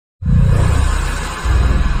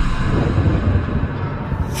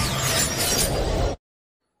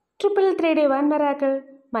333 മരാക്കൾ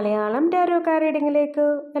Malayalam tarot card റീഡിങ്ങിലേക്ക്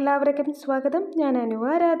എല്ലാവർക്കും സ്വാഗതം. ഞാൻ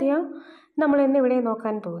ആരാധ്യ. നമ്മൾ ഇന്നിവിടെ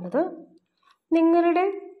നോക്കാൻ പോകുന്നത് നിങ്ങളുടെ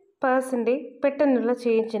പേഴ്സൻ്റെ പെട്ടെന്നുള്ള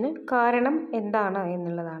ചേഞ്ചിന് കാരണം എന്താണ്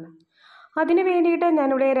എന്നുള്ളതാണ്. അതിന് വേണ്ടിയിട്ട്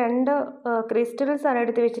ഞാനിവിടെ 2 ക്രിസ്റ്റൽസ് ആണ്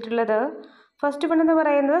എടുത്ത് വെച്ചിട്ടുള്ളത്. ഫസ്റ്റ് വൺ എന്ന്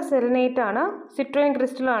പറയുന്നത് സെലനൈറ്റ് ആണ്, സിട്രൈൻ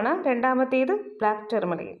ക്രിസ്റ്റലാണ്. രണ്ടാമത്തേത് ബ്ലാക്ക്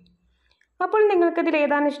ടർമലൈൻ. അപ്പോൾ നിങ്ങൾക്കിതിൽ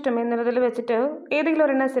ഏതാണ് ഇഷ്ടം എന്നുള്ളതിൽ വെച്ചിട്ട് ഏതെങ്കിലും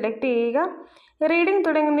ഒരെണ്ണം സെലക്ട് ചെയ്യുക. റീഡിംഗ്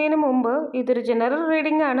തുടങ്ങുന്നതിന് മുമ്പ് ഇതൊരു ജനറൽ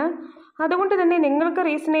റീഡിംഗ് ആണ്, അതുകൊണ്ട് തന്നെ നിങ്ങൾക്ക്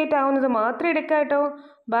റീസണേറ്റ് ആവുന്നത് മാത്രം എടുക്കുക കേട്ടോ.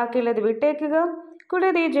 ബാക്കിയുള്ളത് വിട്ടേക്കുക.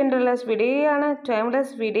 കൂടാതെ ജനറൽലെസ് വീഡിയോ ആണ്,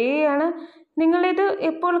 ടൈംലെസ് വീഡിയോ ആണ്. നിങ്ങളിത്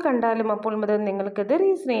എപ്പോൾ കണ്ടാലും അപ്പോൾ മുതൽ നിങ്ങൾക്കിത്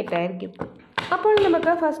റീസണേറ്റ് ആയിരിക്കും. അപ്പോൾ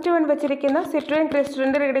നമുക്ക് ഫസ്റ്റ് വൺ വെച്ചിരിക്കുന്ന സിട്രൈൻ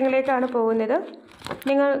ക്രിസ്റ്റലിൻ്റെ റീഡിങ്ങിലേക്കാണ് പോകുന്നത്.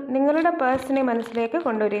 നിങ്ങളുടെ പേഴ്സണെ മനസ്സിലേക്ക്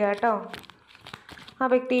കൊണ്ടുവരിക കേട്ടോ. ആ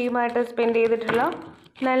വ്യക്തിയുമായിട്ട് സ്പെൻഡ് ചെയ്തിട്ടുള്ള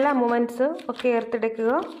നല്ല മൊമെൻറ്റ്സ് ഒക്കെ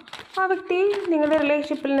ഓർത്തെടുക്കുക. ആ വ്യക്തി നിങ്ങളുടെ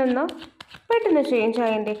റിലേഷൻഷിപ്പിൽ നിന്ന് പെട്ടെന്ന് ചേഞ്ച്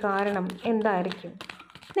ആയതിൻ്റെ കാരണം എന്തായിരിക്കും?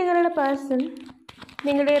 നിങ്ങളുടെ പേഴ്സൺ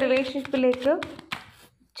നിങ്ങളുടെ റിലേഷൻഷിപ്പിലേക്ക്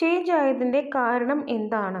ചേഞ്ച് ആയതിൻ്റെ കാരണം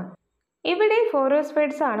എന്താണ്? ഇവിടെ 4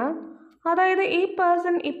 സ്പേഡ്സ് ആണ്. അതായത് ഈ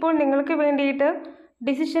പേഴ്സൺ ഇപ്പോൾ നിങ്ങൾക്ക് വേണ്ടിയിട്ട്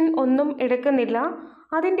ഡിസിഷൻ ഒന്നും എടുക്കുന്നില്ല.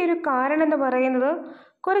 അതിൻ്റെ ഒരു കാരണം എന്ന് പറയുന്നത്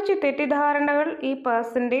കുറച്ച് തെറ്റിദ്ധാരണകൾ ഈ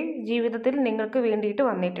പേഴ്സൻ്റെ ജീവിതത്തിൽ നിങ്ങൾക്ക് വേണ്ടിയിട്ട്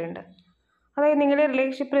വന്നിട്ടുണ്ട്. അതായത് നിങ്ങളുടെ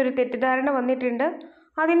റിലേഷൻഷിപ്പിൽ ഒരു തെറ്റിദ്ധാരണ വന്നിട്ടുണ്ട്.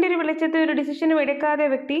 അതിൻ്റെ ഒരു വെളിച്ചത്തിൽ ഒരു ഡിസിഷനും എടുക്കാതെ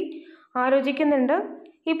വ്യക്തി ആലോചിക്കുന്നുണ്ട്.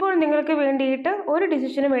 ഇപ്പോൾ നിങ്ങൾക്ക് വേണ്ടിയിട്ട് ഒരു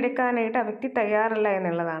ഡിസിഷനും എടുക്കാനായിട്ട് ആ വ്യക്തി തയ്യാറല്ല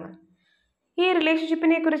എന്നുള്ളതാണ്. ഈ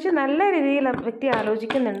റിലേഷൻഷിപ്പിനെ കുറിച്ച് നല്ല രീതിയിൽ ആ വ്യക്തി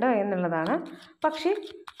ആലോചിക്കുന്നുണ്ട് എന്നുള്ളതാണ്. പക്ഷേ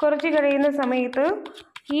കുറച്ച് കഴിയുന്ന സമയത്ത്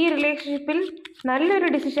ഈ റിലേഷൻഷിപ്പിൽ നല്ലൊരു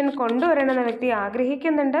ഡിസിഷൻ കൊണ്ടുവരണമെന്ന് വ്യക്തി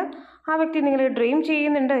ആഗ്രഹിക്കുന്നുണ്ട്. ആ വ്യക്തി നിങ്ങളെ ഡ്രീം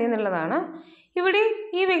ചെയ്യുന്നുണ്ട് എന്നുള്ളതാണ്. ഇവിടെ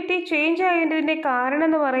ഈ വ്യക്തി ചേഞ്ച് ആയതിൻ്റെ കാരണം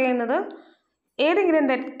എന്ന് പറയുന്നത് ഏതെങ്കിലും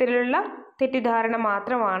തരത്തിലുള്ള തെറ്റിദ്ധാരണ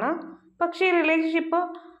മാത്രമാണ്. പക്ഷേ റിലേഷൻഷിപ്പ്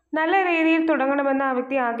നല്ല രീതിയിൽ തുടങ്ങണമെന്ന് ആ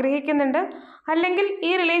വ്യക്തി ആഗ്രഹിക്കുന്നുണ്ട്. അല്ലെങ്കിൽ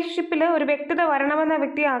ഈ റിലേഷൻഷിപ്പിൽ ഒരു വ്യക്തത വരണമെന്ന് ആ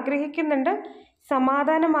വ്യക്തി ആഗ്രഹിക്കുന്നുണ്ട്.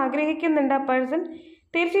 സമാധാനം ആഗ്രഹിക്കുന്നുണ്ട് ആ പേഴ്സൺ.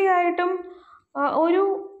 തീർച്ചയായിട്ടും ഒരു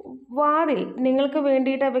വാതിൽ നിങ്ങൾക്ക്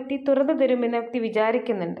വേണ്ടിയിട്ട് ആ വ്യക്തി തുറന്നു തരുമെന്ന് വ്യക്തി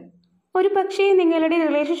വിചാരിക്കുന്നുണ്ട്. ഒരു പക്ഷേ നിങ്ങളുടെ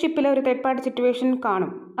റിലേഷൻഷിപ്പിൽ ഒരു തേർഡ് പാർട്ടി സിറ്റുവേഷൻ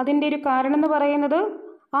കാണും. അതിൻ്റെ ഒരു കാരണം എന്ന് പറയുന്നത്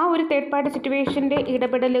ആ ഒരു തേർഡ് പാർട്ടി സിറ്റുവേഷൻ്റെ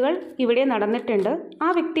ഇടപെടലുകൾ ഇവിടെ നടന്നിട്ടുണ്ട്. ആ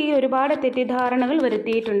വ്യക്തി ഒരുപാട് തെറ്റിദ്ധാരണകൾ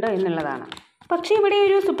വരുത്തിയിട്ടുണ്ട് എന്നുള്ളതാണ്. പക്ഷേ ഇവിടെ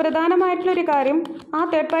ഒരു സുപ്രധാനമായിട്ടുള്ളൊരു കാര്യം, ആ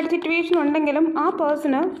തേർഡ് പാർട്ടി സിറ്റുവേഷൻ ഉണ്ടെങ്കിലും ആ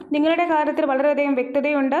പേഴ്സണ് നിങ്ങളുടെ കാര്യത്തിൽ വളരെയധികം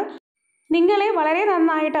വ്യക്തതയുണ്ട്. നിങ്ങളെ വളരെ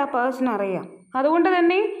നന്നായിട്ട് ആ പേഴ്സൺ അറിയാം. അതുകൊണ്ട്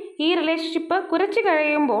തന്നെ ഈ റിലേഷൻഷിപ്പ് കുറച്ച്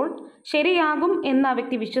കഴിയുമ്പോൾ ശരിയാകും എന്ന് ആ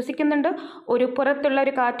വ്യക്തി വിശ്വസിക്കുന്നുണ്ട്. ഒരു പുറത്തുള്ള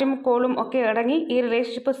ഒരു കാറ്റും കോളും ഒക്കെ അടങ്ങി ഈ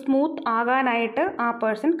റിലേഷൻഷിപ്പ് സ്മൂത്ത് ആകാനായിട്ട് ആ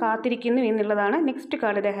പേഴ്സൺ കാത്തിരിക്കുന്നു എന്നുള്ളതാണ്. നെക്സ്റ്റ്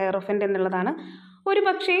കാർഡ് ദ ഹെയറോഫൻ്റ് എന്നുള്ളതാണ്. ഒരു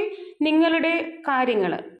പക്ഷേ നിങ്ങളുടെ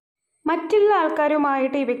കാര്യങ്ങൾ മറ്റുള്ള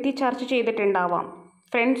ആൾക്കാരുമായിട്ട് ഈ വ്യക്തി ചർച്ച ചെയ്തിട്ടുണ്ടാവാം.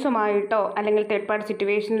 ഫ്രണ്ട്സുമായിട്ടോ അല്ലെങ്കിൽ തേർഡ് പാർട്ടി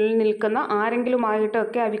സിറ്റുവേഷനിൽ നിൽക്കുന്ന ആരെങ്കിലുമായിട്ടോ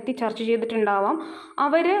ഒക്കെ ആ വ്യക്തി ചർച്ച ചെയ്തിട്ടുണ്ടാവാം.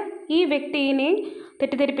 അവർ ഈ വ്യക്തിയെ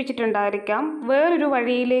തെറ്റിദ്ധരിപ്പിച്ചിട്ടുണ്ടായിരിക്കാം. വേറൊരു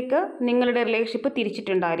വഴിയിലേക്ക് നിങ്ങളുടെ റിലേഷൻഷിപ്പ്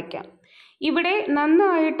തിരിച്ചിട്ടുണ്ടായിരിക്കാം. ഇവിടെ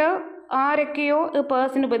നന്നായിട്ട് ആരൊക്കെയോ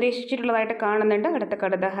പേഴ്സൺ ഉപദേശിച്ചിട്ടുള്ളതായിട്ട് കാണുന്നുണ്ട്. അടുത്ത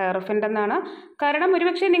കടുത ഹെയറോഫൻ്റ് എന്നാണ്. കാരണം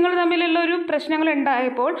ഒരുപക്ഷെ നിങ്ങൾ തമ്മിലുള്ള ഒരു പ്രശ്നങ്ങൾ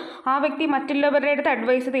ഉണ്ടായപ്പോൾ ആ വ്യക്തി മറ്റുള്ളവരുടെ അടുത്ത്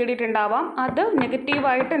അഡ്വൈസ് തേടിയിട്ടുണ്ടാവാം. അത്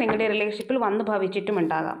നെഗറ്റീവായിട്ട് നിങ്ങളുടെ റിലേഷൻഷിപ്പിൽ വന്നു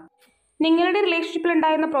ഭവിച്ചിട്ടുമുണ്ടാകാം. നിങ്ങളുടെ റിലേഷൻഷിപ്പിൽ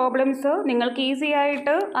ഉണ്ടായിരുന്ന പ്രോബ്ലംസ് നിങ്ങൾക്ക് ഈസി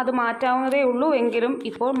ആയിട്ട് അത് മാറ്റാവുന്നതേ ഉള്ളൂ. എങ്കിലും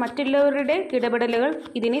ഇപ്പോൾ മറ്റുള്ളവരുടെ ഇടപെടലുകൾ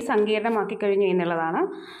ഇതിനെ സങ്കീർണമാക്കി കഴിഞ്ഞു എന്നുള്ളതാണ്.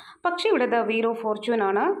 പക്ഷേ ഇവിടെ ദ വീൽ ഓഫ് ഫോർച്യൂൺ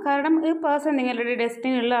ആണ്. കാരണം ഈ പേഴ്സൺ നിങ്ങളുടെ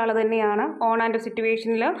ഡെസ്റ്റിനിയുള്ള ആൾ തന്നെയാണ്. ഓൺ ആൻഡ്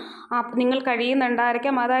സിറ്റുവേഷനിൽ നിങ്ങൾ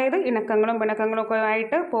കഴിയുന്നുണ്ടായിരിക്കാം. അതായത് ഇണക്കങ്ങളും പിണക്കങ്ങളും ഒക്കെ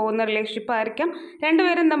ആയിട്ട് പോകുന്ന റിലേഷൻഷിപ്പ് ആയിരിക്കാം.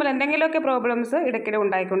 രണ്ടുപേരും തമ്മിൽ എന്തെങ്കിലുമൊക്കെ പ്രോബ്ലംസ് ഇടയ്ക്കിടെ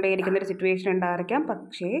ഉണ്ടായിക്കൊണ്ടേയിരിക്കുന്ന ഒരു സിറ്റുവേഷൻ ഉണ്ടായിരിക്കാം.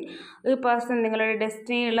 പക്ഷേ ഈ പേഴ്സൺ നിങ്ങളുടെ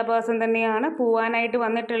ഡെസ്റ്റിനിയുള്ള പേഴ്സൺ തന്നെയാണ്. പോവാനായിട്ട്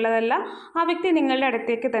വന്നിട്ടുള്ളതല്ല. ആ വ്യക്തി നിങ്ങളുടെ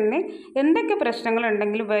അടുത്തേക്ക് തന്നെ എന്തൊക്കെ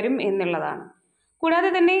പ്രശ്നങ്ങളുണ്ടെങ്കിലും വരും എന്നുള്ളതാണ്. കൂടാതെ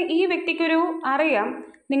തന്നെ ഈ വ്യക്തിക്കൊരു അറിയാം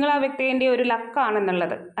നിങ്ങൾ ആ വ്യക്തിൻ്റെ ഒരു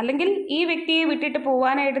ലക്കാണെന്നുള്ളത്. അല്ലെങ്കിൽ ഈ വ്യക്തിയെ വിട്ടിട്ട്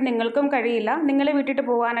പോകാനായിട്ട് നിങ്ങൾക്കും കഴിയില്ല, നിങ്ങളെ വിട്ടിട്ട്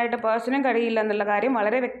പോകാനായിട്ട് പേഴ്സണും കഴിയില്ല എന്നുള്ള കാര്യം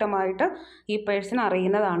വളരെ വ്യക്തമായിട്ട് ഈ പേഴ്സൺ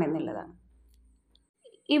അറിയുന്നതാണെന്നുള്ളതാണ്.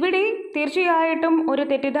 ഇവിടെ തീർച്ചയായിട്ടും ഒരു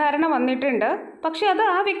തെറ്റിദ്ധാരണ വന്നിട്ടുണ്ട്. പക്ഷെ അത്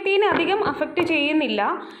ആ വ്യക്തിയെ അധികം അഫക്റ്റ് ചെയ്യുന്നില്ല.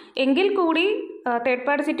 എങ്കിൽ കൂടി തേർഡ്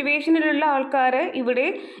പാർട്ടി സിറ്റുവേഷനിലുള്ള ആൾക്കാർ ഇവിടെ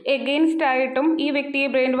എഗെയിൻസ്റ്റ് ആയിട്ടും ഈ വ്യക്തിയെ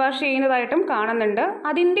ബ്രെയിൻ വാഷ് ചെയ്യുന്നതായിട്ടും കാണുന്നുണ്ട്.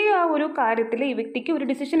 അതിൻ്റെ ആ ഒരു കാര്യത്തിൽ ഈ വ്യക്തിക്ക് ഒരു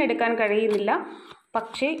ഡിസിഷൻ എടുക്കാൻ കഴിയുന്നില്ല.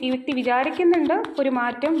 പക്ഷേ ഈ വ്യക്തി വിചാരിക്കുന്നുണ്ട് ഒരു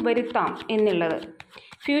മാറ്റം വരുത്താം എന്നുള്ളത്.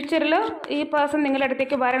 ഫ്യൂച്ചറിൽ ഈ പേഴ്സൺ നിങ്ങളുടെ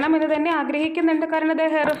അടുത്തേക്ക് വരണമെന്ന് തന്നെ ആഗ്രഹിക്കുന്നുണ്ട്. കാരണം അത്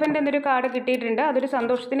ഹെയറോഫൻ്റ് എന്നൊരു കാർഡ് കിട്ടിയിട്ടുണ്ട്. അതൊരു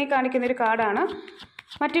സന്തോഷത്തിനെ കാണിക്കുന്നൊരു കാർഡാണ്.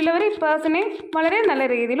 മറ്റുള്ളവർ ഈ പേഴ്സണെ വളരെ നല്ല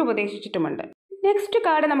രീതിയിൽ ഉപദേശിച്ചിട്ടുമുണ്ട്. നെക്സ്റ്റ്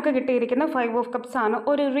കാർഡ് നമുക്ക് കിട്ടിയിരിക്കുന്ന 5 ഓഫ് കപ്സ് ആണ്.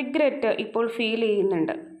 ഒരു റിഗ്രറ്റ് ഇപ്പോൾ ഫീൽ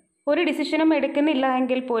ചെയ്യുന്നുണ്ട്. ഒരു ഡിസിഷനും എടുക്കുന്നില്ല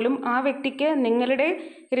എങ്കിൽ പോലും ആ വ്യക്തിക്ക് നിങ്ങളുടെ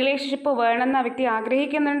റിലേഷൻഷിപ്പ് വേണമെന്ന് ആ വ്യക്തി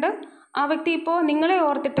ആഗ്രഹിക്കുന്നുണ്ട്. ആ വ്യക്തി ഇപ്പോൾ നിങ്ങളെ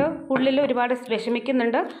ഓർത്തിട്ട് ഉള്ളിൽ ഒരുപാട്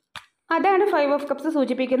വിഷമിക്കുന്നുണ്ട്. അതാണ് 5 ഓഫ് കപ്സ്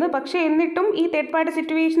സൂചിപ്പിക്കുന്നത്. പക്ഷേ എന്നിട്ടും ഈ തേർഡ് പാർട്ടി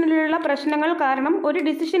സിറ്റുവേഷനിലുള്ള പ്രശ്നങ്ങൾ കാരണം ഒരു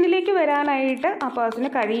ഡിസിഷനിലേക്ക് വരാനായിട്ട് ആ പേഴ്സണ്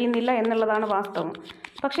കഴിയുന്നില്ല എന്നുള്ളതാണ് വാസ്തവം.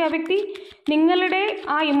 പക്ഷേ ആ വ്യക്തി നിങ്ങളുടെ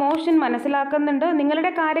ആ ഇമോഷൻ മനസ്സിലാക്കുന്നുണ്ട്,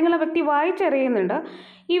 നിങ്ങളുടെ കാര്യങ്ങൾ ആ വ്യക്തി വായിച്ചറിയുന്നുണ്ട്.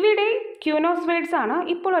 ഇവിടെ ക്യൂൻ ഓഫ് സ്വേഡ്സ് ആണ്.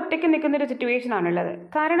 ഇപ്പോൾ ഒറ്റയ്ക്ക് നിൽക്കുന്നൊരു സിറ്റുവേഷൻ ആണുള്ളത്.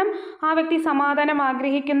 കാരണം ആ വ്യക്തി സമാധാനം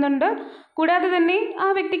ആഗ്രഹിക്കുന്നുണ്ട്. കൂടാതെ തന്നെ ആ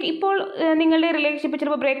വ്യക്തിക്ക് ഇപ്പോൾ നിങ്ങളുടെ റിലേഷൻഷിപ്പ്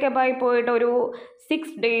ചിലപ്പോൾ ബ്രേക്കപ്പ് ആയി പോയിട്ട് ഒരു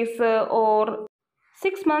 6 ഡേയ്സ് ഓർ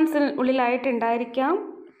 6 മന്ത്സിന് ഉള്ളിലായിട്ടുണ്ടായിരിക്കാം.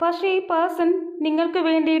 പക്ഷേ ഈ പേഴ്സൺ നിങ്ങൾക്ക്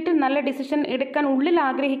വേണ്ടിയിട്ട് നല്ല ഡിസിഷൻ എടുക്കാൻ ഉള്ളിൽ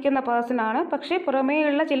ആഗ്രഹിക്കുന്ന പേഴ്സണാണ്. പക്ഷേ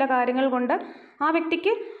പുറമേയുള്ള ചില കാര്യങ്ങൾ കൊണ്ട് ആ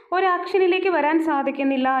വ്യക്തിക്ക് ഒരു ആക്ഷനിലേക്ക് വരാൻ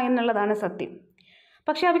സാധിക്കുന്നില്ല എന്നുള്ളതാണ് സത്യം.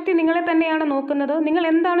 പക്ഷേ ആ വ്യക്തി നിങ്ങളെ തന്നെയാണ് നോക്കുന്നത്. നിങ്ങൾ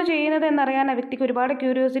എന്താണ് ചെയ്യുന്നത് എന്നറിയാൻ ആ വ്യക്തിക്ക് ഒരുപാട്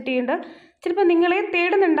ക്യൂരിയോസിറ്റി ഉണ്ട്. ചിലപ്പോൾ നിങ്ങളെ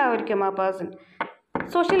തേടുന്നുണ്ടായിരിക്കും ആ പേഴ്സൺ.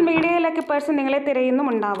 സോഷ്യൽ മീഡിയയിലൊക്കെ പേഴ്സൺ നിങ്ങളെ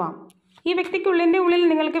തിരയുന്നുമുണ്ടാവാം. ഈ വ്യക്തിക്കുള്ളിൻ്റെ ഉള്ളിൽ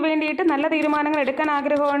നിങ്ങൾക്ക് വേണ്ടിയിട്ട് നല്ല തീരുമാനങ്ങൾ എടുക്കാൻ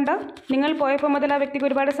ആഗ്രഹമുണ്ട്. നിങ്ങൾ പോയപ്പോൾ മുതൽ ആ വ്യക്തിക്ക്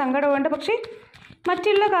ഒരുപാട് സങ്കടമുണ്ട്. പക്ഷേ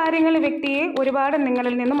മറ്റുള്ള കാര്യങ്ങൾ വ്യക്തിയെ ഒരുപാട്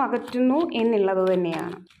നിങ്ങളിൽ നിന്നും അകറ്റുന്നു എന്നുള്ളത്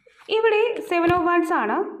തന്നെയാണ്. ഇവിടെ 7 ഓഫ് വാൻഡ്സ്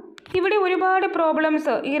ആണ്. ഇവിടെ ഒരുപാട്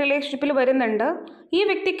പ്രോബ്ലംസ് ഈ റിലേഷൻഷിപ്പിൽ വരുന്നുണ്ട്. ഈ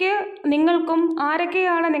വ്യക്തിക്ക് നിങ്ങൾക്കും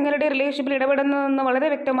ആരൊക്കെയാണ് നിങ്ങളുടെ റിലേഷൻഷിപ്പിൽ ഇടപെടുന്നതെന്ന് വളരെ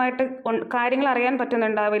വ്യക്തമായിട്ട് കാര്യങ്ങൾ അറിയാൻ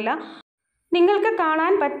പറ്റുന്നുണ്ടാവില്ല. നിങ്ങൾക്ക്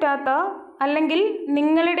കാണാൻ പറ്റാത്ത അല്ലെങ്കിൽ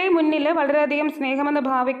നിങ്ങളുടെ മുന്നിൽ വളരെയധികം സ്നേഹമെന്ന്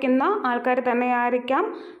ഭാവിക്കുന്ന ആൾക്കാർ തന്നെയായിരിക്കാം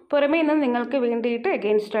പുറമേ നിന്ന് നിങ്ങൾക്ക് വേണ്ടിയിട്ട്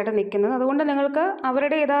എഗെയിൻസ്റ്റായിട്ട് നിൽക്കുന്നത്. അതുകൊണ്ട് നിങ്ങൾക്ക്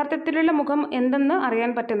അവരുടെ യഥാർത്ഥത്തിലുള്ള മുഖം എന്തെന്ന്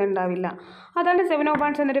അറിയാൻ പറ്റുന്നുണ്ടാവില്ല. അതാണ് 7 ഓഫ്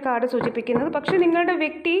വാൻഡ്സ് എന്നൊരു കാർഡ് സൂചിപ്പിക്കുന്നത്. പക്ഷേ നിങ്ങളുടെ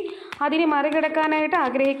വ്യക്തി അതിനെ മറികടക്കാനായിട്ട്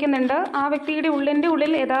ആഗ്രഹിക്കുന്നുണ്ട്. ആ വ്യക്തിയുടെ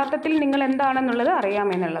ഉള്ളിൽ യഥാർത്ഥത്തിൽ നിങ്ങൾ എന്താണെന്നുള്ളത്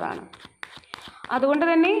അറിയാമെന്നുള്ളതാണ്. അതുകൊണ്ട്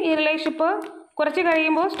തന്നെ ഈ റിലേഷൻഷിപ്പ് കുറച്ച്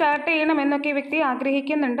കഴിയുമ്പോൾ സ്റ്റാർട്ട് ചെയ്യണം എന്നൊക്കെ ഈ വ്യക്തി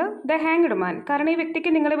ആഗ്രഹിക്കുന്നുണ്ട്. The hanged man. കാരണം ഈ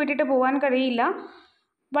വ്യക്തിക്ക് നിങ്ങളെ വിട്ടിട്ട് പോകാൻ കഴിയില്ല.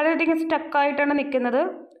 വളരെയധികം സ്റ്റക്കായിട്ടാണ് നിൽക്കുന്നത്.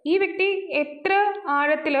 ഈ വ്യക്തി എത്ര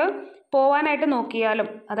ആഴത്തിൽ പോകാനായിട്ട് നോക്കിയാലും,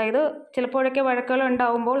 അതായത് ചിലപ്പോഴൊക്കെ വഴക്കുകൾ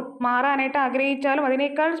ഉണ്ടാകുമ്പോൾ മാറാനായിട്ട് ആഗ്രഹിച്ചാലും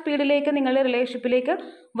അതിനേക്കാൾ സ്പീഡിലേക്ക് നിങ്ങളുടെ റിലേഷൻഷിപ്പിലേക്ക്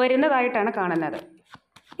വരുന്നതായിട്ടാണ് കാണുന്നത്.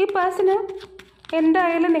 ഈ പേഴ്സണ്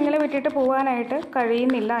എന്തായാലും നിങ്ങളെ വിട്ടിട്ട് പോകാനായിട്ട്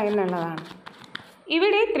കഴിയുന്നില്ല എന്നുള്ളതാണ്.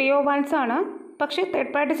 ഇവിടെ 3 ഓഫ് വാൻഡ്സ് ആണ്. പക്ഷേ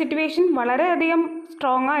തേർഡ് പാർട്ടി സിറ്റുവേഷൻ വളരെയധികം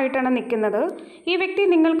സ്ട്രോങ് ആയിട്ടാണ് നിൽക്കുന്നത്. ഈ വ്യക്തി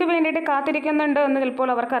നിങ്ങൾക്ക് വേണ്ടിയിട്ട് കാത്തിരിക്കുന്നുണ്ട് എന്ന്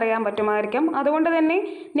ചിലപ്പോൾ അവർക്ക് അറിയാൻ പറ്റുമായിരിക്കും. അതുകൊണ്ട് തന്നെ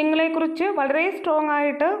നിങ്ങളെക്കുറിച്ച് വളരെ സ്ട്രോങ്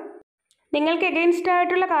ആയിട്ട് നിങ്ങൾക്ക് എഗെയിൻസ്റ്റ്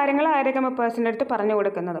ആയിട്ടുള്ള കാര്യങ്ങളായിരിക്കും ആ പേഴ്സൻ്റെ അടുത്ത് പറഞ്ഞു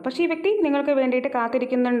കൊടുക്കുന്നത്. പക്ഷേ ഈ വ്യക്തി നിങ്ങൾക്ക് വേണ്ടിയിട്ട്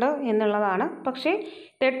കാത്തിരിക്കുന്നുണ്ട് എന്നുള്ളതാണ്. പക്ഷേ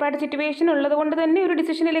തേർഡ് പാർട്ടി സിറ്റുവേഷൻ ഉള്ളത് കൊണ്ട് തന്നെ ഒരു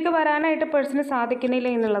ഡിസിഷനിലേക്ക് വരാനായിട്ട് പേഴ്സണിന് സാധിക്കുന്നില്ല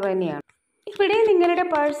എന്നുള്ളത് തന്നെയാണ്. ഇവിടെ നിങ്ങളുടെ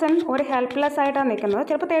പേഴ്സൺ ഒരു ഹെൽപ്ലെസ് ആയിട്ടാണ് നിൽക്കുന്നത്.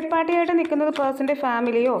 ചിലപ്പോൾ തേർഡ് പാർട്ടി ആയിട്ട് നിൽക്കുന്നത് പേഴ്സൻ്റെ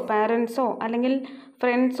ഫാമിലിയോ പാരൻസോ അല്ലെങ്കിൽ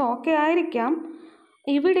ഫ്രണ്ട്സോ ഒക്കെ ആയിരിക്കാം.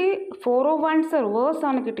 ഇവിടെ 4 ഓഫ് വാൻഡ്സ് റിവേഴ്സ്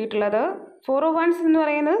ആണ് കിട്ടിയിട്ടുള്ളത്. 4 ഓഫ് വാൻഡ്സ് എന്ന്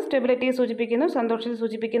പറയുന്നത് സ്റ്റെബിലിറ്റിയെ സൂചിപ്പിക്കുന്നു, സന്തോഷത്തെ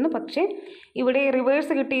സൂചിപ്പിക്കുന്നു. പക്ഷേ ഇവിടെ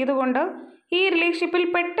റിവേഴ്സ് കിട്ടിയതുകൊണ്ട് ഈ റിലേഷൻഷിപ്പിൽ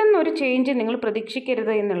പെട്ടെന്നൊരു ചേഞ്ച് നിങ്ങൾ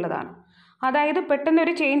പ്രതീക്ഷിക്കരുത് എന്നുള്ളതാണ്. അതായത്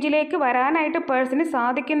പെട്ടെന്നൊരു ചേഞ്ചിലേക്ക് വരാനായിട്ട് പേഴ്സണിന്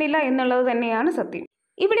സാധിക്കുന്നില്ല എന്നുള്ളത് തന്നെയാണ് സത്യം.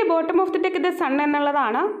 ഇവിടെ bottom of the deck the sun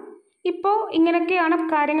എന്നുള്ളതാണ്. ഇപ്പോൾ ഇങ്ങനെയൊക്കെയാണ്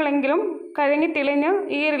കാര്യങ്ങളെങ്കിലും കഴിഞ്ഞ് തെളിഞ്ഞ്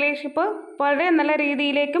ഈ റിലേഷൻഷിപ്പ് വളരെ നല്ല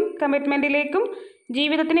രീതിയിലേക്കും കമ്മിറ്റ്മെൻറ്റിലേക്കും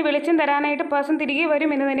ജീവിതത്തിന് വെളിച്ചം തരാനായിട്ട് പേഴ്സൺ തിരികെ വരും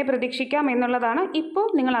എന്ന് തന്നെ പ്രതീക്ഷിക്കാം എന്നുള്ളതാണ്. ഇപ്പോൾ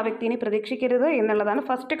നിങ്ങൾ ആ വ്യക്തിനെ പ്രതീക്ഷിക്കരുത് എന്നുള്ളതാണ്.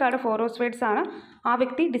 ഫസ്റ്റ് കാർഡ് 4 ഓഫ് സ്വേഡ്സ് ആണ്. ആ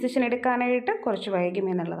വ്യക്തി ഡിസിഷൻ എടുക്കാനായിട്ട് കുറച്ച് വൈകും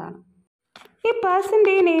എന്നുള്ളതാണ്. ഈ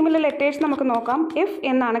പേഴ്സൻ്റെ നെയിമിലെ ലെറ്റേഴ്സ് നമുക്ക് നോക്കാം. എഫ്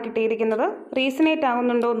എന്നാണ് കിട്ടിയിരിക്കുന്നത്. റീസണേറ്റ്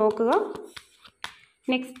ആകുന്നുണ്ടോ നോക്കുക.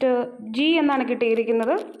 നെക്സ്റ്റ് ജി എന്നാണ്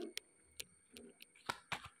കിട്ടിയിരിക്കുന്നത്.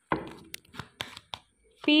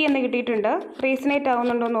 പി എന്ന് കിട്ടിയിട്ടുണ്ട്. റീസണേറ്റ്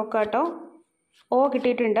ആവുന്നുണ്ടോ നോക്കുക കേട്ടോ. ഒ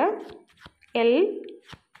കിട്ടിയിട്ടുണ്ട്. L,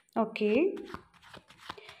 okay.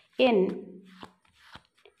 N,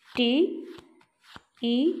 T,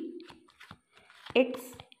 E,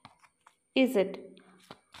 X, Z,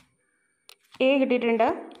 A കിട്ടിയിട്ടുണ്ട്.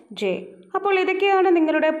 ജെ. അപ്പോൾ ഇതൊക്കെയാണ്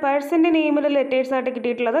നിങ്ങളുടെ പേഴ്സൻ്റെ നെയിമിൽ ലെറ്റേഴ്സായിട്ട്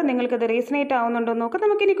കിട്ടിയിട്ടുള്ളത്. നിങ്ങൾക്കത് റീസണേറ്റ് ആവുന്നുണ്ടോ നോക്കാം.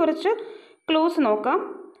 നമുക്കിനി കുറച്ച് ക്ലൂസ് നോക്കാം.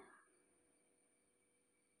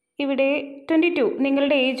 ഇവിടെ 22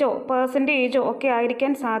 നിങ്ങളുടെ ഏജോ പേഴ്സൻ്റെ ഏജോ ഒക്കെ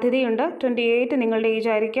ആയിരിക്കാൻ സാധ്യതയുണ്ട്. 28 നിങ്ങളുടെ ഏജ്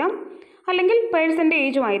ആയിരിക്കാം, അല്ലെങ്കിൽ പേഴ്സൻ്റെ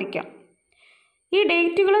ഏജും ആയിരിക്കാം. ഈ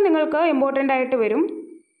ഡേറ്റുകൾ നിങ്ങൾക്ക് ഇമ്പോർട്ടൻ്റ് ആയിട്ട് വരും.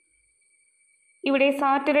 ഇവിടെ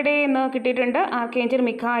സാറ്റർഡേ എന്ന് കിട്ടിയിട്ടുണ്ട്. ആർക്കേഞ്ചൽ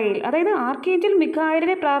മിഖായേൽ, അതായത് ആർക്കേഞ്ചൽ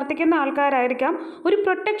മിഖായേലിനെ പ്രാർത്ഥിക്കുന്ന ആൾക്കാരായിരിക്കാം. ഒരു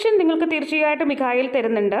പ്രൊട്ടക്ഷൻ നിങ്ങൾക്ക് തീർച്ചയായിട്ടും മിഖായേൽ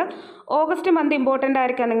തരുന്നുണ്ട്. ഓഗസ്റ്റ് മന്ത് ഇമ്പോർട്ടൻ്റ്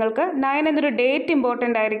ആയിരിക്കാം. നിങ്ങൾക്ക് 9 എന്നൊരു ഡേറ്റ്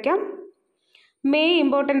ഇമ്പോർട്ടൻ്റ് ആയിരിക്കാം. മെയ്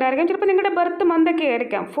ഇമ്പോർട്ടൻ്റ് ആയിരിക്കാം. ചിലപ്പോൾ നിങ്ങളുടെ ബർത്ത് മന്തൊക്കെ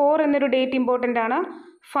ആയിരിക്കാം. 4 എന്നൊരു ഡേറ്റ് ഇമ്പോർട്ടൻ്റ് ആണ്.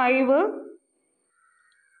 5,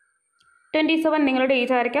 27 നിങ്ങളുടെ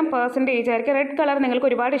ഏജ് ആയിരിക്കാം. പേഴ്സൻ്റെ ഏജ് ആയിരിക്കാം. റെഡ് കളർ നിങ്ങൾക്ക്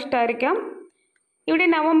ഒരുപാട് ഇഷ്ടമായിരിക്കാം. ഇവിടെ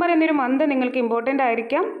നവംബർ എന്നൊരു മന്ത് നിങ്ങൾക്ക് ഇമ്പോർട്ടൻ്റ്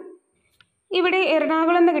ആയിരിക്കാം. ഇവിടെ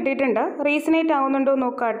എറണാകുളം എന്ന് കിട്ടിയിട്ടുണ്ട്. റീസണേറ്റ് ആവുന്നുണ്ടോ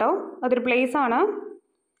നോക്കാം കേട്ടോ. അതൊരു പ്ലേസ് ആണ്.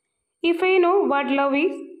 If I know what love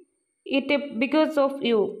is it because of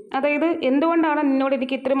U. അതായത് എന്തുകൊണ്ടാണ് നിന്നോട്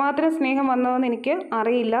എനിക്ക് ഇത്രമാത്രം സ്നേഹം വന്നതെന്ന് എനിക്ക്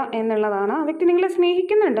അറിയില്ല എന്നുള്ളതാണ്. ആ വ്യക്തി നിങ്ങളെ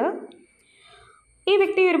സ്നേഹിക്കുന്നുണ്ട്. ഈ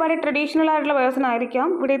വ്യക്തി ഒരുപാട് ട്രഡീഷണൽ ആയിട്ടുള്ള പേഴ്സൺ ആയിരിക്കാം.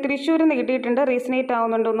 ഇവിടെ തൃശ്ശൂരിൽ നിന്ന് കിട്ടിയിട്ടുണ്ട്. റീസണേറ്റ്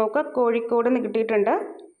ആവുന്നുണ്ടോ നോക്കുക. കോഴിക്കോട് നിന്ന് കിട്ടിയിട്ടുണ്ട്.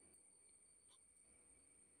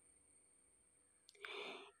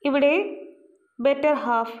 ഇവിടെ ബെറ്റർ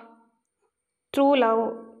ഹാഫ്, ട്രൂ ലവ്.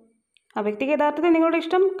 ആ വ്യക്തിക്ക് യഥാർത്ഥത്തിൽ നിങ്ങളുടെ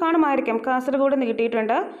ഇഷ്ടം കാണുമായിരിക്കാം. കാസർഗോഡ് നിന്ന്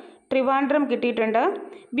കിട്ടിയിട്ടുണ്ട്. ട്രിവാൻഡ്രം കിട്ടിയിട്ടുണ്ട്.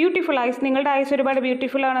 ബ്യൂട്ടിഫുൾ ഐസ്, നിങ്ങളുടെ ഐസ് ഒരുപാട്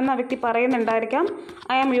ബ്യൂട്ടിഫുൾ ആണെന്ന് ആ വ്യക്തി പറയുന്നുണ്ടായിരിക്കാം.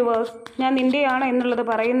 ഐ ആം യുവേഴ്സ്, ഞാൻ നിൻ്റെയാണ് എന്നുള്ളത്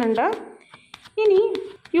പറയുന്നുണ്ട്. ഇനി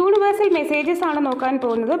യൂണിവേഴ്സൽ മെസ്സേജസ് ആണ് നോക്കാൻ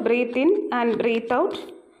പോകുന്നത്. Breath in and breath out.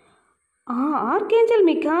 Archangel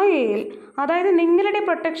Mikhail, അതായത് നിങ്ങളുടെ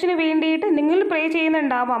പ്രൊട്ടക്ഷന് വേണ്ടിയിട്ട് നിങ്ങൾ പ്രേ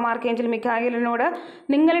ചെയ്യുന്നുണ്ടാവാം ആർക്കേഞ്ചൽ മിഖായേലിനോട്.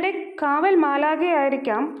 നിങ്ങളുടെ കാവൽ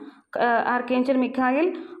മാലാഖയായിരിക്കാം ആർക്കേഞ്ചൽ മിഖായേൽ.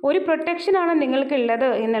 ഒരു പ്രൊട്ടക്ഷനാണ് നിങ്ങൾക്കുള്ളത്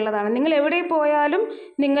എന്നുള്ളതാണ്. നിങ്ങൾ എവിടെ പോയാലും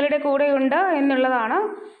നിങ്ങളുടെ കൂടെയുണ്ട് എന്നുള്ളതാണ്.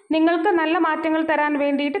 നിങ്ങൾക്ക് നല്ല മാറ്റങ്ങൾ തരാൻ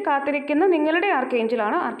വേണ്ടിയിട്ട് കാത്തിരിക്കുന്ന നിങ്ങളുടെ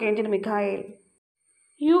ആർക്കേഞ്ചലാണ് archangel Mikhail.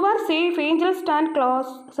 You are safe, Angel stand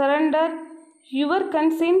close, surrender your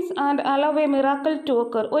concerns and allow A miracle to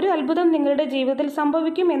occur. ഒരു അത്ഭുതം നിങ്ങളുടെ ജീവിതത്തിൽ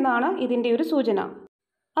സംഭവിക്കും എന്നാണ് ഇതിൻ്റെ ഒരു സൂചന.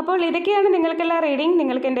 അപ്പോൾ ഇതൊക്കെയാണ് നിങ്ങൾക്കുള്ള റീഡിംഗ്.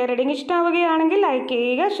 നിങ്ങൾക്ക് എൻ്റെ റീഡിംഗ് ഇഷ്ടമാവുകയാണെങ്കിൽ ലൈക്ക്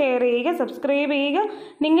ചെയ്യുക, ഷെയർ ചെയ്യുക, സബ്സ്ക്രൈബ് ചെയ്യുക.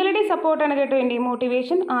 നിങ്ങളുടെ സപ്പോർട്ടാണ് കേട്ടോ എൻ്റെ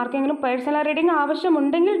മോട്ടിവേഷൻ. ആർക്കെങ്കിലും പേഴ്സണൽ റീഡിംഗ്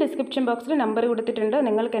ആവശ്യമുണ്ടെങ്കിൽ ഡിസ്ക്രിപ്ഷൻ ബോക്സിൽ നമ്പർ കൊടുത്തിട്ടുണ്ട്.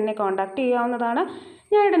 നിങ്ങൾക്ക് എന്നെ കോൺടാക്ട് ചെയ്യാവുന്നതാണ്.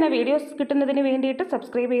 ഞാൻ ഇടുന്ന വീഡിയോസ് കിട്ടുന്നതിന് വേണ്ടിയിട്ട്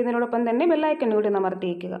സബ്സ്ക്രൈബ് ചെയ്യുന്നതിനോടൊപ്പം തന്നെ ബെല്ലൈക്കൺ കൂടി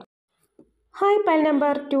അമർത്തിയേക്കുക. ഹായ്, പൈൽ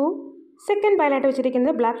നമ്പർ 2 സെക്കൻഡ് പൈലായിട്ട്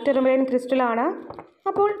വെച്ചിരിക്കുന്നത് ബ്ലാക്ക് ടെർമലിൻ ക്രിസ്റ്റലാണ്.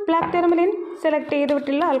 അപ്പോൾ ബ്ലാക്ക് ടെർമലിൻ സെലക്ട്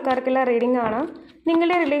ചെയ്തിട്ടുള്ള ആൾക്കാർക്കുള്ള റീഡിംഗ് ആണ്.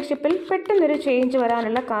 നിങ്ങളുടെ റിലേഷൻഷിപ്പിൽ പെട്ടെന്നൊരു ചേഞ്ച്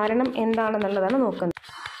വരാനുള്ള കാരണം എന്താണെന്നുള്ളതാണ് നോക്കുന്നത്.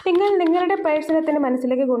 നിങ്ങൾ നിങ്ങളുടെ പേഴ്സണത്തിന്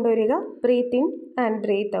മനസ്സിലേക്ക് കൊണ്ടുവരിക. Breath in and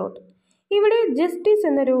breath out. ഇവിടെ ജസ്റ്റിസ്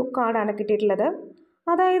എന്നൊരു കാർഡാണ് കിട്ടിയിട്ടുള്ളത്.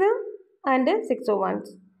 അതായത് ആൻഡ് 6 of Wands.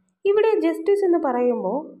 ഇവിടെ ജസ്റ്റിസ് എന്ന്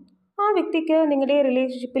പറയുമ്പോൾ ആ വ്യക്തിക്ക് നിങ്ങളുടെ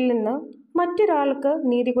റിലേഷൻഷിപ്പിൽ നിന്ന് മറ്റൊരാൾക്ക്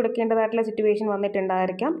നീതി കൊടുക്കേണ്ടതായിട്ടുള്ള സിറ്റുവേഷൻ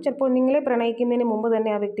വന്നിട്ടുണ്ടായിരിക്കാം. ചിലപ്പോൾ നിങ്ങളെ പ്രണയിക്കുന്നതിന് മുമ്പ്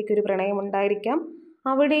തന്നെ ആ വ്യക്തിക്ക് ഒരു പ്രണയം ഉണ്ടായിരിക്കാം.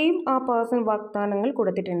 അവിടെയും ആ പേഴ്സൺ വാഗ്ദാനങ്ങൾ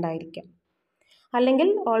കൊടുത്തിട്ടുണ്ടായിരിക്കാം. അല്ലെങ്കിൽ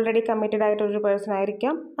ഓൾറെഡി കമ്മിറ്റഡ് ആയിട്ടൊരു പേഴ്സൺ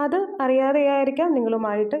ആയിരിക്കാം. അത് അറിയാതെയായിരിക്കാം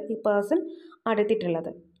നിങ്ങളുമായിട്ട് ഈ പേഴ്സൺ അടുത്തിട്ടുള്ളത്.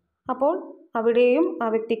 അപ്പോൾ അവിടെയും ആ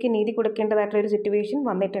വ്യക്തിക്ക് നീതി കൊടുക്കേണ്ടതായിട്ടുള്ളൊരു സിറ്റുവേഷൻ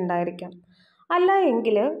വന്നിട്ടുണ്ടായിരിക്കാം. അല്ല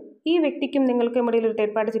എങ്കിൽ ഈ വ്യക്തിക്കും നിങ്ങൾക്കും ഇടയിൽ ഒരു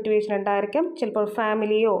തേർഡ് പാർട്ടി സിറ്റുവേഷൻ ഉണ്ടായിരിക്കാം. ചിലപ്പോൾ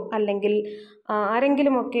ഫാമിലിയോ അല്ലെങ്കിൽ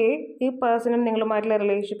ആരെങ്കിലുമൊക്കെ ഈ പേഴ്സണും നിങ്ങളുമായിട്ടുള്ള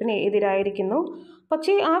റിലേഷൻഷിപ്പിന് എതിരായിരിക്കുന്നു.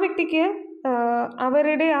 പക്ഷേ ആ വ്യക്തിക്ക്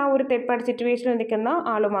അവരുടെ ആ ഒരു തേർഡ് പാർട്ടി സിറ്റുവേഷനിൽ നിൽക്കുന്ന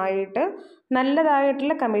ആളുമായിട്ട്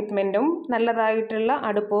നല്ലതായിട്ടുള്ള കമ്മിറ്റ്മെൻറ്റും നല്ലതായിട്ടുള്ള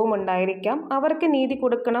അടുപ്പവും ഉണ്ടായിരിക്കാം. അവർക്ക് നീതി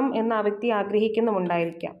കൊടുക്കണം എന്ന് ആ വ്യക്തി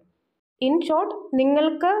ആഗ്രഹിക്കുന്നുമുണ്ടായിരിക്കാം. ഇൻ ഷോർട്ട്,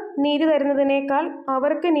 നിങ്ങൾക്ക് നീതി തരുന്നതിനേക്കാൾ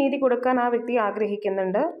അവർക്ക് നീതി കൊടുക്കാൻ ആ വ്യക്തി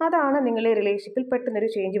ആഗ്രഹിക്കുന്നുണ്ട്. അതാണ് നിങ്ങളുടെ റിലേഷൻഷിപ്പിൽ പെട്ടെന്നൊരു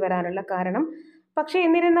ചേഞ്ച് വരാനുള്ള കാരണം. പക്ഷേ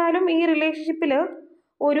എന്നിരുന്നാലും ഈ റിലേഷൻഷിപ്പിൽ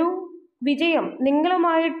ഒരു വിജയം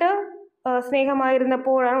നിങ്ങളുമായിട്ട്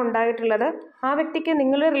സ്നേഹമായിരുന്നപ്പോഴാണ് ഉണ്ടായിട്ടുള്ളത്. ആ വ്യക്തിക്ക്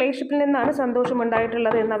നിങ്ങളുടെ റിലേഷൻഷിപ്പിൽ നിന്നാണ് സന്തോഷം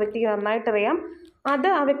ഉണ്ടായിട്ടുള്ളത് എന്ന് ആ വ്യക്തിക്ക് നന്നായിട്ടറിയാം. അത്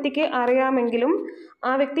ആ വ്യക്തിക്ക് അറിയാമെങ്കിലും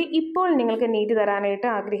ആ വ്യക്തി ഇപ്പോൾ നിങ്ങൾക്ക് നീതി തരാനായിട്ട്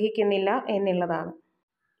ആഗ്രഹിക്കുന്നില്ല എന്നുള്ളതാണ്.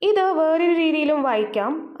 ഇത് വേറൊരു രീതിയിലും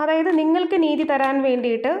വായിക്കാം. അതായത് നിങ്ങൾക്ക് നീതി തരാൻ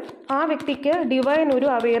വേണ്ടിയിട്ട് ആ വ്യക്തിക്ക് ഡിവൈൻ ഒരു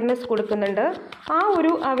അവെയർനെസ് കൊടുക്കുന്നുണ്ട്. ആ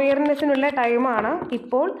ഒരു അവെയർനെസ്സിനുള്ള ടൈമാണ്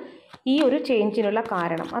ഇപ്പോൾ ഈ ഒരു ചേഞ്ചിനുള്ള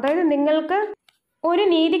കാരണം. അതായത് നിങ്ങൾക്ക് ഒരു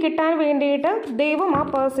നീതി കിട്ടാൻ വേണ്ടിയിട്ട് ദൈവം ആ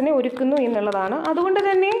പേഴ്സണെ ഒരുക്കുന്നു എന്നുള്ളതാണ്. അതുകൊണ്ട്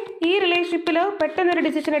തന്നെ ഈ റിലേഷൻഷിപ്പിൽ പെട്ടെന്നൊരു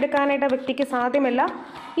ഡിസിഷൻ എടുക്കാനായിട്ട് ആ വ്യക്തിക്ക് സാധ്യമല്ല.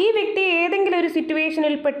 ഈ വ്യക്തി ഏതെങ്കിലും ഒരു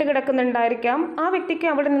സിറ്റുവേഷനിൽ പെട്ട് കിടക്കുന്നുണ്ടായിരിക്കാം. ആ വ്യക്തിക്ക്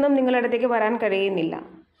അവിടെ നിന്നും നിങ്ങളുടെ അടുത്തേക്ക് വരാൻ കഴിയുന്നില്ല.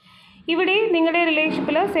 ഇവിടെ നിങ്ങളുടെ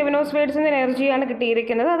റിലേഷൻഷിപ്പിൽ 7 of Swords എന്ന എനർജിയാണ്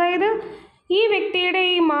കിട്ടിയിരിക്കുന്നത്. അതായത് ഈ വ്യക്തിയുടെ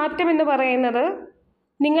ഈ മാറ്റം എന്ന് പറയുന്നത്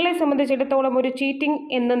നിങ്ങളെ സംബന്ധിച്ചിടത്തോളം ഒരു ചീറ്റിംഗ്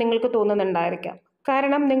എന്ന് നിങ്ങൾക്ക് തോന്നുന്നുണ്ടായിരിക്കാം.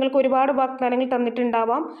 കാരണം നിങ്ങൾക്ക് ഒരുപാട് വാഗ്ദാനങ്ങൾ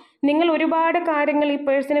തന്നിട്ടുണ്ടാവാം. നിങ്ങൾ ഒരുപാട് കാര്യങ്ങൾ ഈ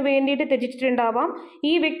പേഴ്സണിന് വേണ്ടിയിട്ട് ത്യജിച്ചിട്ടുണ്ടാവാം.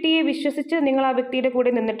 ഈ വ്യക്തിയെ വിശ്വസിച്ച് നിങ്ങൾ ആ വ്യക്തിയുടെ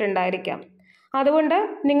കൂടെ നിന്നിട്ടുണ്ടായിരിക്കാം. അതുകൊണ്ട്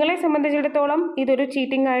നിങ്ങളെ സംബന്ധിച്ചിടത്തോളം ഇതൊരു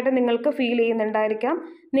ചീറ്റിംഗ് ആയിട്ട് നിങ്ങൾക്ക് ഫീൽ ചെയ്യുന്നുണ്ടായിരിക്കാം.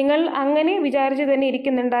 നിങ്ങൾ അങ്ങനെ വിചാരിച്ച് തന്നെ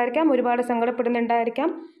ഇരിക്കുന്നുണ്ടായിരിക്കാം. ഒരുപാട്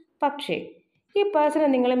സങ്കടപ്പെടുന്നുണ്ടായിരിക്കാം. പക്ഷേ ഈ പേഴ്സണെ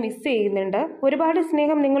നിങ്ങൾ മിസ് ചെയ്യുന്നുണ്ട്. ഒരുപാട്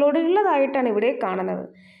സ്നേഹം നിങ്ങളോട് ഉള്ളതായിട്ടാണ് ഇവിടെ കാണുന്നത്.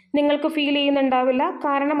 നിങ്ങൾക്ക് ഫീൽ ചെയ്യുന്നുണ്ടാവില്ല.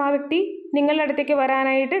 കാരണം ആ വ്യക്തി നിങ്ങളുടെ അടുത്തേക്ക്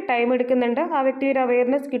വരാനായിട്ട് ടൈം എടുക്കുന്നുണ്ട്. ആ വ്യക്തി ഒരു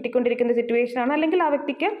അവെയർനെസ് കിട്ടിക്കൊണ്ടിരിക്കുന്ന സിറ്റുവേഷനാണ്. അല്ലെങ്കിൽ ആ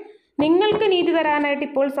വ്യക്തിക്ക് നിങ്ങൾക്ക് നീതി തരാനായിട്ട്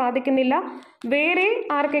ഇപ്പോൾ സാധിക്കുന്നില്ല. വേറെ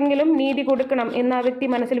ആർക്കെങ്കിലും നീതി കൊടുക്കണം എന്ന് ആ വ്യക്തി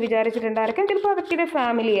മനസ്സിൽ വിചാരിച്ചിട്ടുണ്ടായിരിക്കാം. ചിലപ്പോൾ ആ വ്യക്തിയുടെ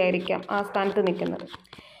ഫാമിലി ആയിരിക്കാം ആ സ്ഥാനത്ത് നിൽക്കുന്നത്.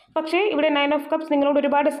 പക്ഷേ ഇവിടെ 9 of Cups നിങ്ങളോട്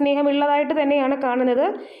ഒരുപാട് സ്നേഹമുള്ളതായിട്ട് തന്നെയാണ് കാണുന്നത്.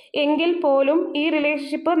 എങ്കിൽ പോലും ഈ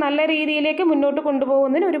റിലേഷൻഷിപ്പ് നല്ല രീതിയിലേക്ക് മുന്നോട്ട്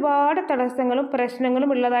കൊണ്ടുപോകുന്നതിന് ഒരുപാട് തടസ്സങ്ങളും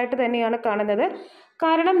പ്രശ്നങ്ങളും ഉള്ളതായിട്ട് തന്നെയാണ് കാണുന്നത്.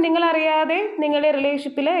 കാരണം നിങ്ങളറിയാതെ നിങ്ങളുടെ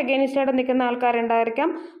റിലേഷൻഷിപ്പിൽ എഗെയിൻസ്റ്റായിട്ട് നിൽക്കുന്ന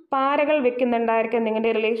ആൾക്കാരുണ്ടായിരിക്കാം, പാരകൾ വെക്കുന്നുണ്ടായിരിക്കാം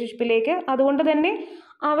നിങ്ങളുടെ റിലേഷൻഷിപ്പിലേക്ക്. അതുകൊണ്ട് തന്നെ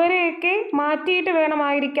അവരെയൊക്കെ മാറ്റിയിട്ട്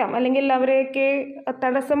വേണമായിരിക്കാം, അല്ലെങ്കിൽ അവരെയൊക്കെ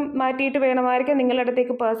തടസ്സം മാറ്റിയിട്ട് വേണമായിരിക്കാം നിങ്ങളുടെ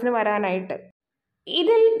അടുത്തേക്ക് പേഴ്സണ് വരാനായിട്ട്.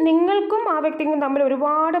 ഇതിൽ നിങ്ങൾക്കും ആ വ്യക്തിക്കും തമ്മിൽ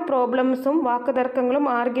ഒരുപാട് പ്രോബ്ലംസും വാക്കുതർക്കങ്ങളും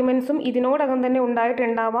ആർഗ്യുമെൻസും ഇതിനോടകം തന്നെ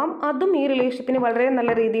ഉണ്ടായിട്ടുണ്ടാവാം. അതും ഈ റിലേഷൻഷിപ്പിനെ വളരെ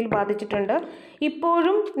നല്ല രീതിയിൽ ബാധിച്ചിട്ടുണ്ട്.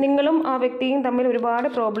 ഇപ്പോഴും നിങ്ങളും ആ വ്യക്തിയും തമ്മിൽ ഒരുപാട്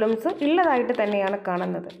പ്രോബ്ലംസ് ഉള്ളതായിട്ട് തന്നെയാണ്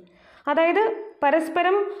കാണുന്നത്. അതായത്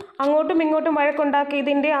പരസ്പരം അങ്ങോട്ടും ഇങ്ങോട്ടും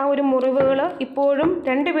വഴക്കുണ്ടാക്കിയതിൻ്റെ ആ ഒരു മുറിവുകൾ ഇപ്പോഴും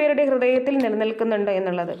രണ്ടുപേരുടെ ഹൃദയത്തിൽ നിലനിൽക്കുന്നുണ്ട്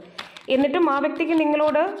എന്നുള്ളത്. എന്നിട്ടും ആ വ്യക്തിക്ക്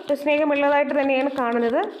നിങ്ങളോട് സ്നേഹമുള്ളതായിട്ട് തന്നെയാണ്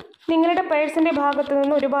കാണുന്നത്. നിങ്ങളുടെ പേഴ്സൻ്റെ ഭാഗത്തു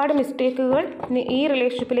നിന്ന് ഒരുപാട് മിസ്റ്റേക്കുകൾ ഈ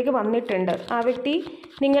റിലേഷൻഷിപ്പിലേക്ക് വന്നിട്ടുണ്ട്. ആ വ്യക്തി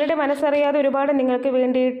നിങ്ങളുടെ മനസ്സറിയാതെ ഒരുപാട് നിങ്ങൾക്ക്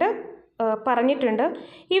വേണ്ടിയിട്ട് പറഞ്ഞിട്ടുണ്ട്.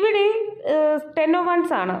 ഇവിടെ 10 of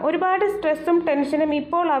Wands ആണ്. ഒരുപാട് സ്ട്രെസ്സും ടെൻഷനും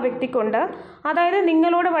ഇപ്പോൾ ആ വ്യക്തിക്കുണ്ട്. അതായത്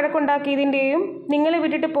നിങ്ങളോട് വഴക്കുണ്ടാക്കിയതിൻ്റെയും നിങ്ങളെ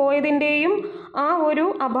വിട്ടിട്ട് പോയതിൻ്റെയും ആ ഒരു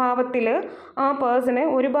അഭാവത്തിൽ ആ പേഴ്സണ്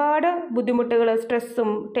ഒരുപാട് ബുദ്ധിമുട്ടുകൾ,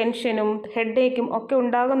 സ്ട്രെസ്സും ടെൻഷനും ഹെഡേക്കും ഒക്കെ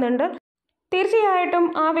ഉണ്ടാകുന്നുണ്ട്. തീർച്ചയായിട്ടും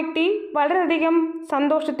ആ വ്യക്തി വളരെയധികം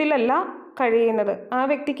സന്തോഷത്തിലല്ല കഴിയുന്നത്. ആ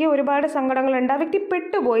വ്യക്തിക്ക് ഒരുപാട് സങ്കടങ്ങളുണ്ട്. ആ വ്യക്തി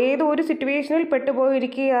പെട്ടുപോയി, ഏതോ ഒരു സിറ്റുവേഷനിൽ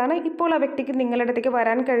പെട്ടുപോയിരിക്കുകയാണ്. ഇപ്പോൾ ആ വ്യക്തിക്ക് നിങ്ങളുടെ അടുത്തേക്ക്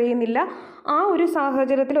വരാൻ കഴിയുന്നില്ല. ആ ഒരു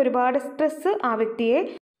സാഹചര്യത്തിൽ ഒരുപാട് സ്ട്രെസ്സ് ആ വ്യക്തിയെ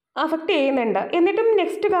അഫക്റ്റ് ചെയ്യുന്നുണ്ട്. എന്നിട്ടും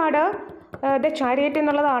നെക്സ്റ്റ് കാർഡ് ദ ചാരിയറ്റ്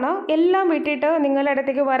എന്നുള്ളതാണ്. എല്ലാം വിട്ടിട്ട് നിങ്ങളുടെ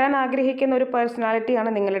അടുത്തേക്ക് വരാൻ ആഗ്രഹിക്കുന്ന ഒരു പേഴ്സണാലിറ്റിയാണ്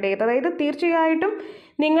നിങ്ങളുടേത്. അതായത് തീർച്ചയായിട്ടും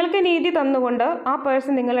നിങ്ങൾക്ക് നീതി തന്നുകൊണ്ട് ആ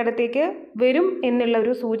പേഴ്സൺ നിങ്ങളുടെ അടുത്തേക്ക് വരും എന്നുള്ള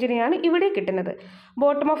ഒരു സൂചനയാണ് ഇവിടെ കിട്ടുന്നത്.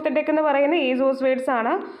 ബോട്ടം ഓഫ് ദ ഡെക്ക് എന്ന് പറയുന്ന ഏസ് ഓഫ് സ്വേഡ്സ്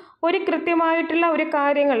ആണ്. ഒരു കൃത്യമായിട്ടുള്ള ഒരു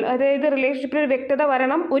കാര്യങ്ങൾ, അതായത് റിലേഷൻഷിപ്പിൽ ഒരു വ്യക്തത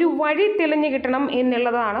വരണം, ഒരു വഴി തെളിഞ്ഞു കിട്ടണം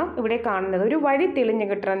എന്നുള്ളതാണ് ഇവിടെ കാണുന്നത്. ഒരു വഴി തെളിഞ്ഞു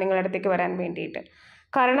കിട്ടണം നിങ്ങളുടെ അടുത്തേക്ക് വരാൻ വേണ്ടിയിട്ട്.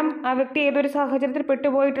 കാരണം ആ വ്യക്തി ഏതൊരു സാഹചര്യത്തിൽ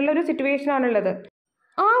പെട്ടുപോയിട്ടുള്ള ഒരു സിറ്റുവേഷനാണുള്ളത്.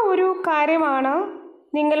 ആ ഒരു കാര്യമാണ്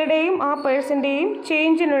നിങ്ങളുടെയും ആ പേഴ്സൻ്റെയും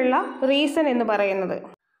ചേഞ്ചിനുള്ള റീസൺ എന്ന് പറയുന്നത്.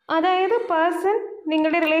 അതായത് പേഴ്സൺ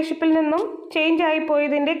നിങ്ങളുടെ റിലേഷൻഷിപ്പിൽ നിന്നും ചേഞ്ച്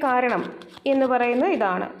ആയിപ്പോയതിൻ്റെ കാരണം എന്ന് പറയുന്നത്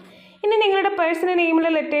ഇതാണ്. ഇനി നിങ്ങളുടെ പേഴ്സണൽ നെയിമിലെ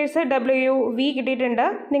ലെറ്റേഴ്സ് WV കിട്ടിയിട്ടുണ്ട്.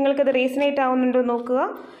 നിങ്ങൾക്കത് റീസണേറ്റ് ആവുന്നുണ്ടോ നോക്കുക.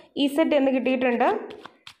 Z എന്ന് കിട്ടിയിട്ടുണ്ട്,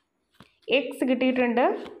 X കിട്ടിയിട്ടുണ്ട്,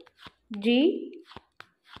 G,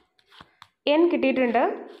 N കിട്ടിയിട്ടുണ്ട്.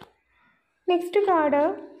 നെക്സ്റ്റ് കാർഡ്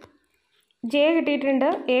J കിട്ടിയിട്ടുണ്ട്,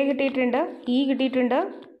 A കിട്ടിയിട്ടുണ്ട്, E കിട്ടിയിട്ടുണ്ട്,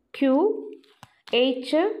 Q,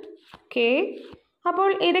 H, K. അപ്പോൾ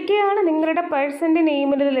ഇതൊക്കെയാണ് നിങ്ങളുടെ പേഴ്സൻ്റെ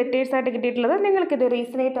നെയിമിൽ ലെറ്റേഴ്സായിട്ട് കിട്ടിയിട്ടുള്ളത്. നിങ്ങൾക്കിത്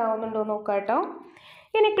റീസണേറ്റ് ആവുന്നുണ്ടോ നോക്കാം കേട്ടോ.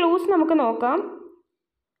 ഇനി ക്ലൂസ് നമുക്ക് നോക്കാം.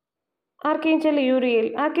 ആർക്കേഞ്ചൽ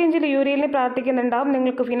യൂറിയലിനെ പ്രാർത്ഥിക്കുന്നുണ്ടാവും.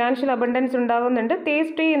 നിങ്ങൾക്ക് ഫിനാൻഷ്യൽ അബണ്ടൻസ് ഉണ്ടാകുന്നുണ്ട്.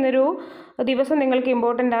 തേഴ്സ്ഡേ എന്നൊരു ദിവസം നിങ്ങൾക്ക്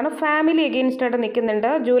ഇമ്പോർട്ടൻ്റ് ആണ്. ഫാമിലി എഗെയിൻസ്റ്റായിട്ട് നിൽക്കുന്നുണ്ട്.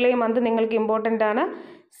 ജൂലൈ മന്ത് നിങ്ങൾക്ക് ഇമ്പോർട്ടൻ്റ് ആണ്.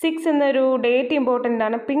 6 എന്നൊരു ഡേറ്റ് ഇമ്പോർട്ടൻ്റ്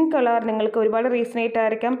ആണ്. പിങ്ക് കളർ നിങ്ങൾക്ക് ഒരുപാട് റീസണേറ്റ്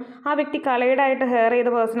ആയിരിക്കാം. ആ വ്യക്തി കളേർഡായിട്ട് ഹെയർ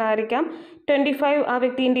ചെയ്ത പേഴ്സൺ ആയിരിക്കാം. 25 ആ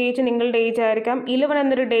വ്യക്തിൻ്റെ ഏജ് നിങ്ങളുടെ ഏജ് ആയിരിക്കാം. 11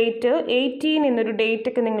 എന്നൊരു ഡേറ്റ്, 18 എന്നൊരു ഡേറ്റ്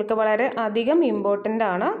ഒക്കെ നിങ്ങൾക്ക് വളരെ അധികം ഇമ്പോർട്ടൻ്റ്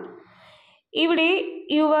ആണ്. ഇവിടെ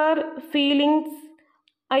your feelings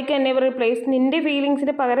I can never replace, നിൻ്റെ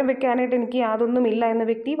ഫീലിങ്സിന് പകരം വെക്കാനായിട്ട് എനിക്ക് യാതൊന്നുമില്ല എന്ന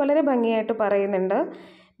വ്യക്തി വളരെ ഭംഗിയായിട്ട് പറയുന്നുണ്ട്.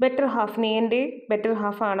 ബെറ്റർ ഹാഫ്, നീ എൻ്റെ ബെറ്റർ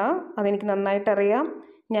ഹാഫാണ്, അതെനിക്ക് നന്നായിട്ടറിയാം,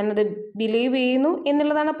 ഞാനത് ബിലീവ് ചെയ്യുന്നു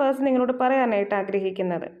എന്നുള്ളതാണ് പേഴ്സൺ നിങ്ങളോട് പറയാനായിട്ട്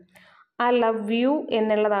ആഗ്രഹിക്കുന്നത്. ഐ ലവ് യു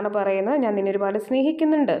എന്നുള്ളതാണ് പറയുന്നത്. ഞാൻ നിന്നെ ഒരുപാട്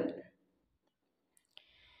സ്നേഹിക്കുന്നുണ്ട്.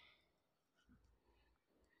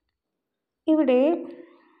 ഇവിടെ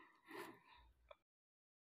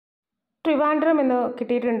ട്രിവാൻഡ്രം എന്ന്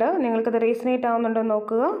കിട്ടിയിട്ടുണ്ട്. നിങ്ങൾക്കത് റീസണേറ്റ് ആവുന്നുണ്ടോ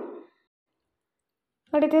നോക്കുക.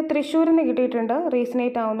 അടുത്ത് തൃശ്ശൂരിന്ന് കിട്ടിയിട്ടുണ്ട്.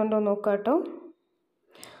 റീസണേറ്റ് ആവുന്നുണ്ടോ നോക്കുക കേട്ടോ.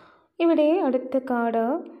 ഇവിടെ അടുത്ത കാർഡ്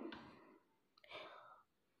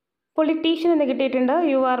പൊളിറ്റീഷ്യൻ എന്ന് കിട്ടിയിട്ടുണ്ട്.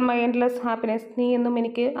 You are my endless happiness, നീ എന്നും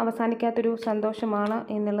എനിക്ക് അവസാനിക്കാത്തൊരു സന്തോഷമാണ്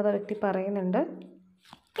എന്നുള്ളത് വ്യക്തി പറയുന്നുണ്ട്.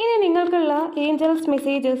 ഇനി നിങ്ങൾക്കുള്ള ഏഞ്ചൽസ്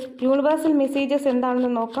മെസ്സേജസ്, യൂണിവേഴ്സൽ മെസ്സേജസ്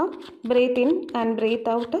എന്താണെന്ന് നോക്കാം. Breath in and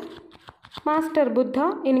breath out. Master Buddha,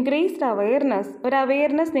 increased awareness, ഒരു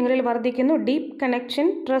അവെയർനെസ് നിങ്ങളിൽ വർദ്ധിക്കുന്നു. Deep connection,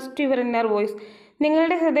 trust your inner voice,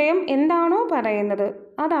 നിങ്ങളുടെ ഹൃദയം എന്താണോ പറയുന്നത്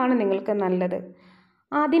അതാണ് നിങ്ങൾക്ക് നല്ലത്,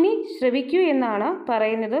 അതിനെ ശ്രവിക്കൂ എന്നാണ്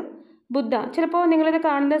പറയുന്നത്. ബുദ്ധ, ചിലപ്പോൾ നിങ്ങളിത്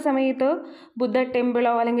കാണുന്ന സമയത്ത് ബുദ്ധ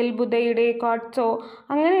ടെമ്പിളോ അല്ലെങ്കിൽ ബുദ്ധയുടെ കോട്ട്സോ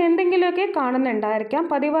അങ്ങനെ എന്തെങ്കിലുമൊക്കെ കാണുന്നുണ്ടായിരിക്കാം.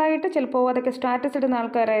 പതിവായിട്ട് ചിലപ്പോൾ അതൊക്കെ സ്റ്റാറ്റസ് ഇടുന്ന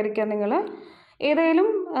ആൾക്കാരായിരിക്കാം നിങ്ങൾ. ഏതായാലും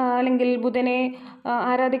അല്ലെങ്കിൽ ബുദ്ധനെ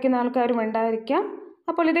ആരാധിക്കുന്ന ആൾക്കാരും ഉണ്ടായിരിക്കാം.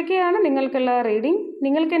 അപ്പോൾ ഇതൊക്കെയാണ് നിങ്ങൾക്കുള്ള റീഡിംഗ്.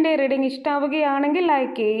 നിങ്ങൾക്ക് എൻ്റെ റീഡിംഗ് ഇഷ്ടമാവുകയാണെങ്കിൽ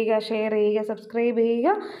ലൈക്ക് ചെയ്യുക, ഷെയർ ചെയ്യുക, സബ്സ്ക്രൈബ്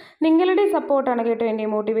ചെയ്യുക. നിങ്ങളുടെ സപ്പോർട്ടാണ് കേട്ടോ എൻ്റെ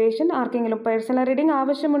മോട്ടിവേഷൻ. ആർക്കെങ്കിലും പേഴ്സണൽ റീഡിംഗ്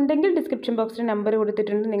ആവശ്യമുണ്ടെങ്കിൽ ഡിസ്ക്രിപ്ഷൻ ബോക്സിൽ നമ്പർ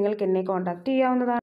കൊടുത്തിട്ടുണ്ട്, നിങ്ങൾക്ക് എന്നെ കോൺടാക്റ്റ് ചെയ്യാവുന്നതാണ്.